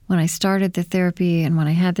when I started the therapy and when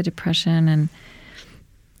I had the depression. And,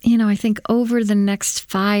 I think over the next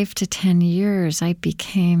 5 to 10 years, I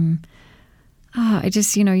became, I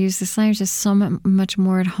just, use this language, just so much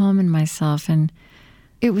more at home in myself. And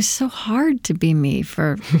it was so hard to be me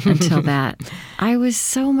until that. I was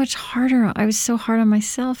so much harder. I was so hard on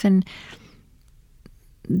myself. And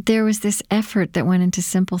there was this effort that went into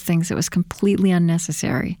simple things that was completely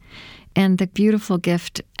unnecessary. And the beautiful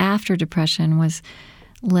gift after depression was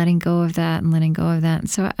letting go of that and letting go of that. And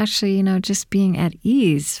so actually, just being at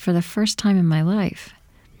ease for the first time in my life.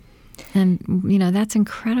 And, that's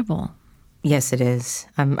incredible. Yes, it is.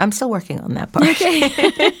 I'm still working on that part. Okay.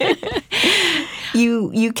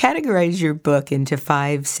 You categorize your book into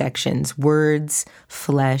 5 sections: words,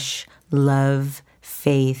 flesh, love,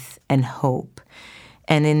 faith, and hope.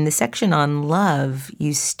 And in the section on love,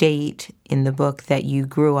 you state in the book that you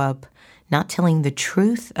grew up not telling the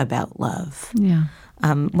truth about love. Yeah.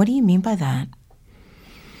 What do you mean by that?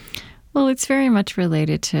 Well, it's very much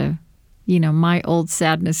related to, my old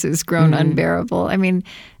sadness has grown unbearable. I mean,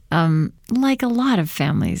 like a lot of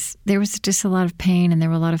families, there was just a lot of pain, and there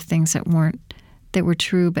were a lot of things that were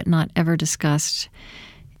true but not ever discussed.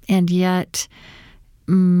 And yet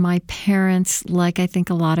my parents, like I think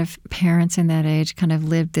a lot of parents in that age, kind of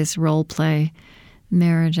lived this role play,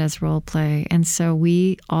 marriage as role play. And so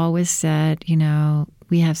we always said,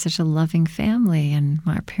 we have such a loving family, and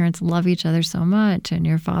my parents love each other so much, and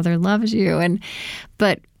your father loves you.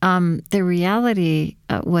 But the reality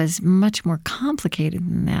was much more complicated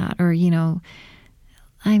than that. Or,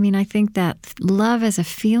 I think that love as a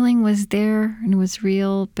feeling was there and was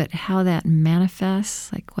real, but how that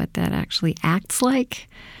manifests, like what that actually acts like,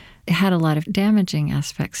 it had a lot of damaging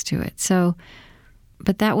aspects to it. So,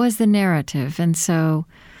 but that was the narrative. And so...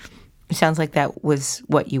 It sounds like that was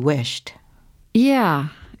what you wished. Yeah.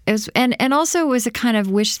 It was, and also it was a kind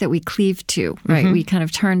of wish that we cleaved to, right? Mm-hmm. We kind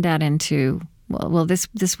of turned that into,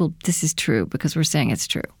 this is true because we're saying it's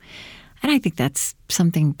true. And I think that's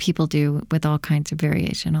something people do with all kinds of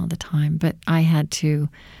variation all the time. But I had to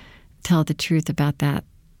tell the truth about that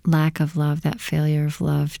lack of love, that failure of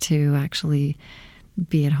love, to actually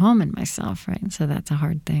be at home in myself, right? And so that's a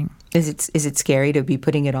hard thing. Is it scary to be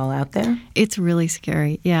putting it all out there? It's really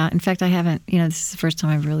scary, yeah. In fact, I haven't, this is the first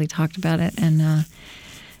time I've really talked about it. And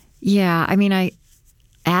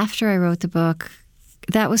after I wrote the book,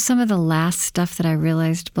 that was some of the last stuff that I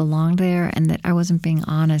realized belonged there, and that I wasn't being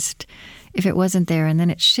honest if it wasn't there. And then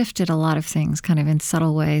it shifted a lot of things kind of in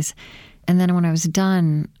subtle ways. And then when I was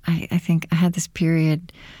done, I think I had this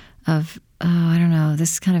period of,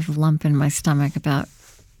 this kind of lump in my stomach about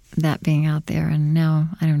that being out there. And now,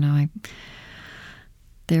 I don't know,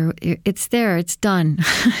 it's there, it's done.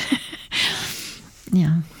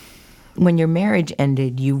 Yeah. When your marriage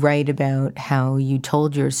ended, you write about how you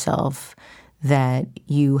told yourself that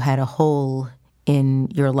you had a hole in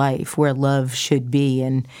your life where love should be.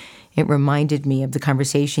 And it reminded me of the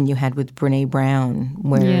conversation you had with Brene Brown,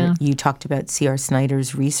 where you talked about C.R.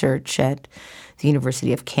 Snyder's research at the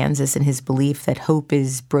University of Kansas and his belief that hope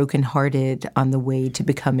is brokenhearted on the way to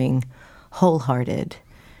becoming wholehearted.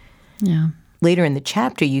 Yeah. Later in the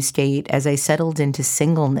chapter, you state, as I settled into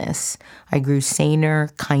singleness, I grew saner,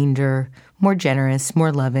 kinder, more generous,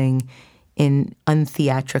 more loving, in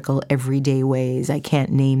untheatrical, everyday ways. I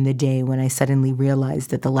can't name the day when I suddenly realized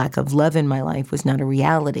that the lack of love in my life was not a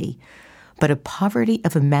reality, but a poverty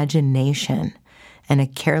of imagination and a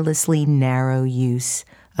carelessly narrow use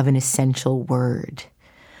of an essential word.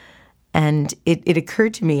 And it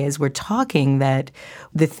occurred to me as we're talking that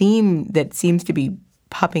the theme that seems to be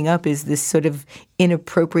popping up is this sort of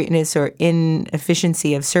inappropriateness or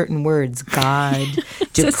inefficiency of certain words. God,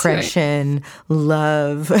 depression,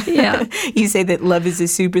 love. Yeah. You say that love is a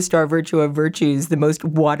superstar virtue of virtues, the most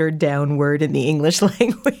watered down word in the English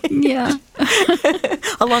language. Yeah.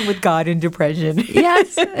 Along with God and depression.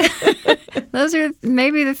 Yes. Those are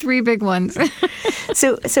maybe the three big ones.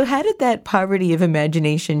 So how did that poverty of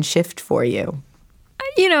imagination shift for you?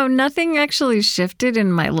 Nothing actually shifted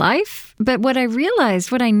in my life. But what I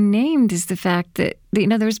realized, what I named, is the fact that,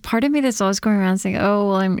 there's part of me that's always going around saying, oh,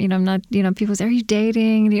 well, I'm not, people say, are you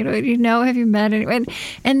dating? Have you met anyone?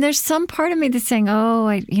 And there's some part of me that's saying, oh,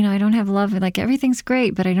 I don't have love. Like, everything's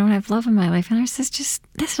great, but I don't have love in my life. And I says,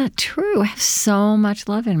 that's not true. I have so much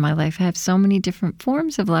love in my life. I have so many different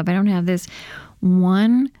forms of love. I don't have this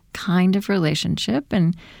one kind of relationship.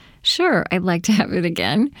 And sure, I'd like to have it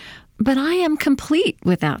again. But I am complete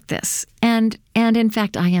without this. And in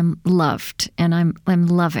fact, I am loved, and I'm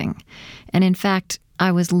loving. And in fact,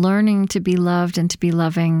 I was learning to be loved and to be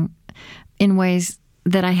loving in ways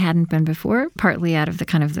that I hadn't been before, partly out of the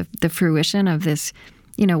kind of the fruition of this,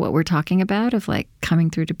 what we're talking about, of like coming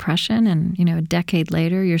through depression. And, a decade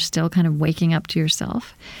later, you're still kind of waking up to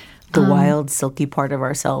yourself. The wild, silky part of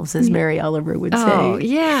ourselves, as Mary Oliver would say. Oh,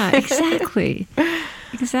 yeah, exactly.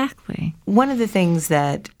 Exactly. One of the things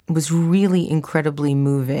that was really incredibly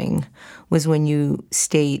moving was when you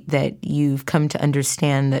state that you've come to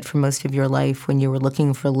understand that for most of your life, when you were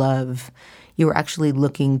looking for love, you were actually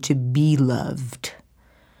looking to be loved.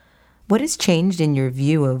 What has changed in your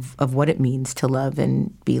view of what it means to love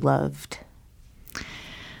and be loved?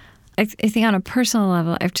 I think on a personal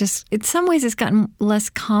level, in some ways it's gotten less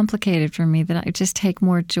complicated for me, that I just take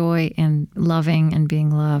more joy in loving and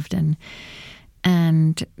being loved,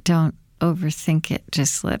 and don't overthink it,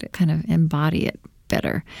 just let it kind of embody it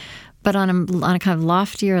better. But on a kind of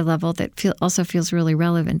loftier level that also feels really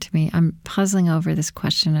relevant to me, I'm puzzling over this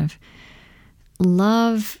question of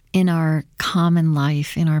love in our common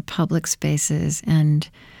life, in our public spaces, and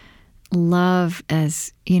love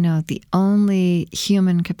as, the only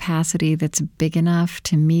human capacity that's big enough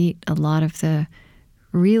to meet a lot of the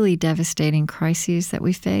really devastating crises that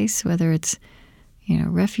we face, whether it's,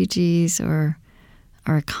 refugees or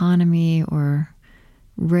our economy or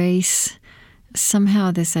race.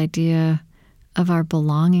 Somehow this idea of our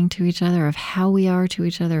belonging to each other, of how we are to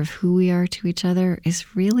each other, of who we are to each other,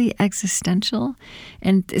 is really existential.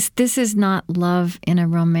 And this is not love in a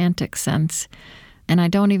romantic sense. And I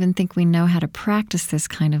don't even think we know how to practice this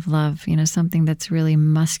kind of love, something that's really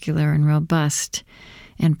muscular and robust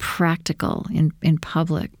and practical in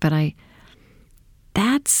public. But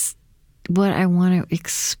that's what I want to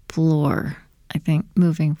explore, I think,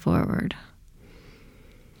 moving forward.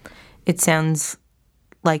 It sounds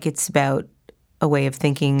like it's about a way of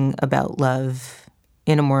thinking about love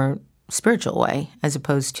in a more spiritual way, as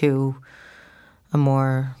opposed to a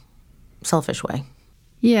more selfish way.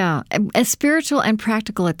 Yeah, as spiritual and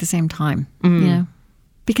practical at the same time,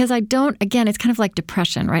 Because again, it's kind of like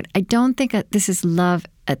depression, right? I don't think this is love,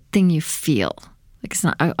 a thing you feel. Like, it's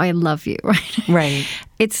not, I love you, right? Right.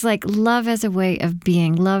 It's like love as a way of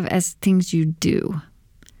being, love as things you do.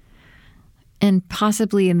 And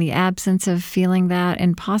possibly in the absence of feeling that,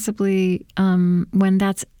 and possibly when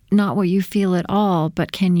that's not what you feel at all,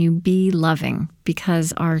 but can you be loving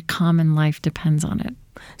because our common life depends on it?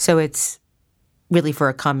 So it's really for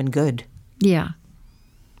a common good. Yeah.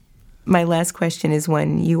 My last question is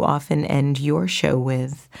one you often end your show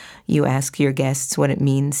with. You ask your guests what it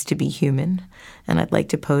means to be human. And I'd like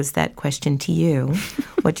to pose that question to you.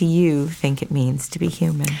 What do you think it means to be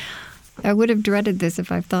human? I would have dreaded this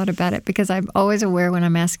if I've thought about it, because I'm always aware when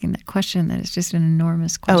I'm asking that question that it's just an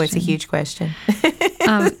enormous question. Oh, it's a huge question.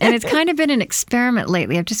 And it's kind of been an experiment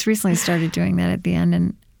lately. I've just recently started doing that at the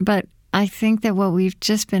end. But I think that what we've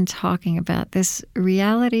just been talking about, this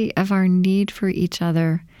reality of our need for each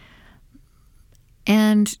other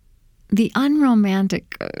and the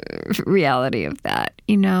unromantic reality of that,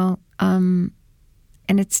 and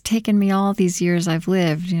it's taken me all these years I've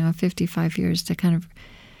lived, 55 years to kind of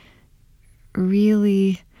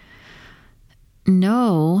really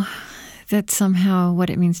know that somehow what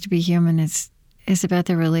it means to be human is about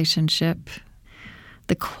the relationship,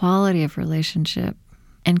 the quality of relationship,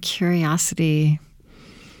 and curiosity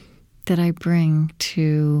that I bring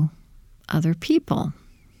to other people.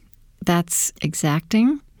 That's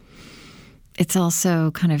exacting. It's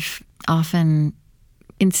also kind of often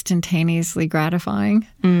instantaneously gratifying.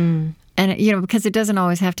 And, because it doesn't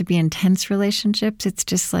always have to be intense relationships. It's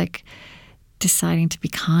just like deciding to be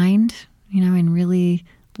kind, in really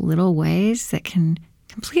little ways that can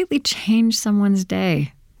completely change someone's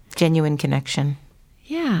day. Genuine connection.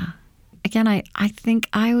 Yeah. Again, I think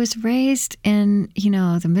I was raised in,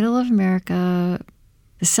 the middle of America,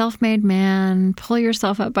 the self-made man, pull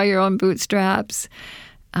yourself up by your own bootstraps.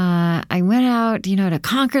 I went out, to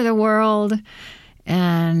conquer the world,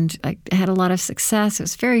 and I had a lot of success. It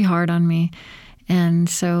was very hard on me. And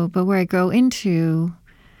so, but where I grow into,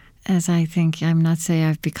 as I think, I'm not saying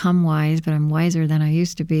I've become wise, but I'm wiser than I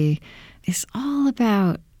used to be, is all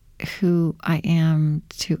about who I am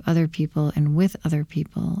to other people and with other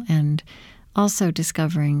people, and also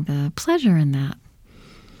discovering the pleasure in that.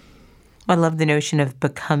 I love the notion of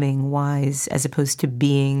becoming wise as opposed to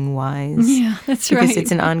being wise. Yeah, that's right. Because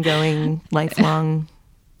it's an ongoing, lifelong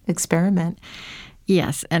experiment.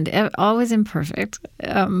 Yes, and always imperfect.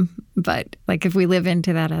 But like if we live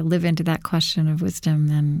into that, I live into that question of wisdom,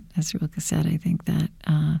 then as Rilke said, I think that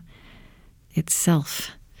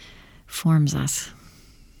itself forms us.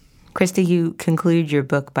 Krista, you conclude your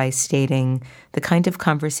book by stating, the kind of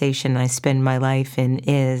conversation I spend my life in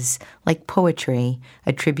is, like poetry,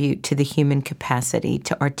 a tribute to the human capacity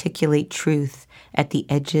to articulate truth at the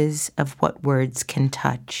edges of what words can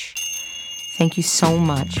touch. Thank you so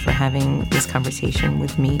much for having this conversation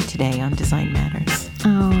with me today on Design Matters.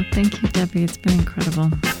 Oh, thank you, Debbie. It's been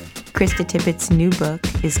incredible. Krista Tippet's new book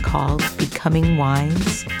is called Becoming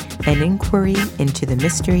Wise, an inquiry into the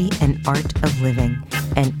mystery and art of living,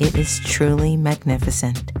 and it is truly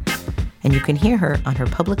magnificent. And you can hear her on her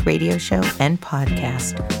public radio show and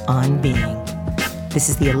podcast, On Being. This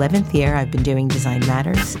is the 11th year I've been doing Design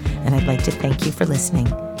Matters, and I'd like to thank you for listening.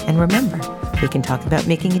 And remember, we can talk about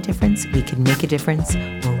making a difference, we can make a difference,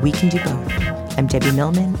 or we can do both. I'm Debbie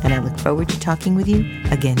Millman, and I look forward to talking with you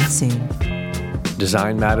again soon.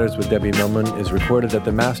 Design Matters with Debbie Millman is recorded at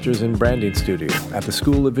the Masters in Branding Studio at the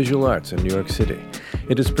School of Visual Arts in New York City.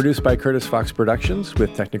 It is produced by Curtis Fox Productions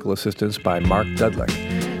with technical assistance by Mark Dudlick.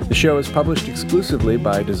 The show is published exclusively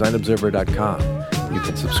by DesignObserver.com. You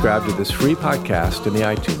can subscribe to this free podcast in the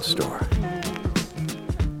iTunes Store.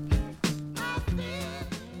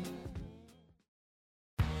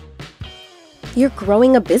 You're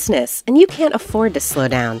growing a business, and you can't afford to slow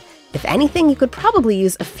down. If anything, you could probably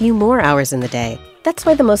use a few more hours in the day. That's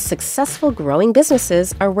why the most successful growing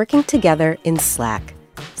businesses are working together in Slack.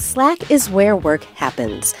 Slack is where work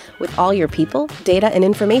happens, with all your people, data, and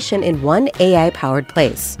information in one AI-powered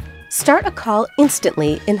place. Start a call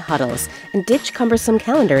instantly in huddles and ditch cumbersome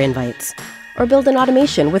calendar invites. Or build an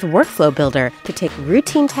automation with Workflow Builder to take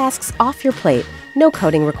routine tasks off your plate, no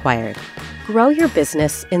coding required. Grow your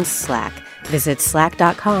business in Slack. Visit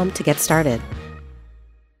slack.com to get started.